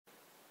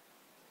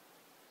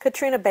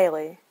Katrina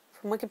Bailey,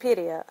 from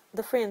Wikipedia,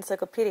 the free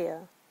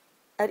encyclopedia,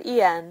 at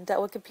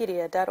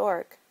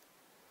en.wikipedia.org.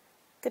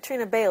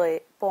 Katrina Bailey,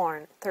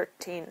 born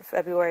 13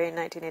 February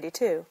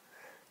 1982,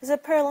 is a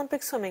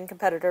Paralympic swimming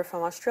competitor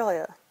from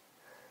Australia.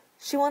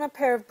 She won a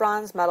pair of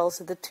bronze medals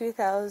at the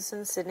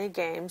 2000 Sydney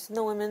Games in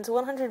the women's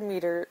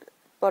 100-meter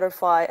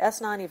butterfly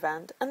S9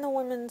 event and the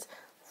women's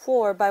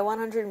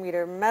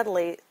 4x100-meter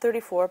medley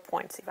 34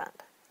 points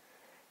event.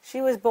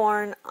 She was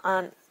born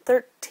on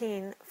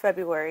 13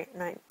 February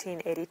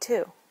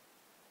 1982.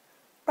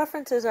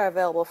 References are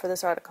available for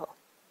this article.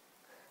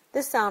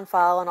 This sound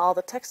file and all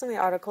the text in the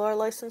article are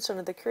licensed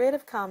under the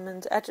Creative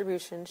Commons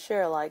Attribution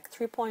Share Alike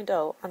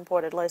 3.0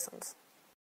 Unported license.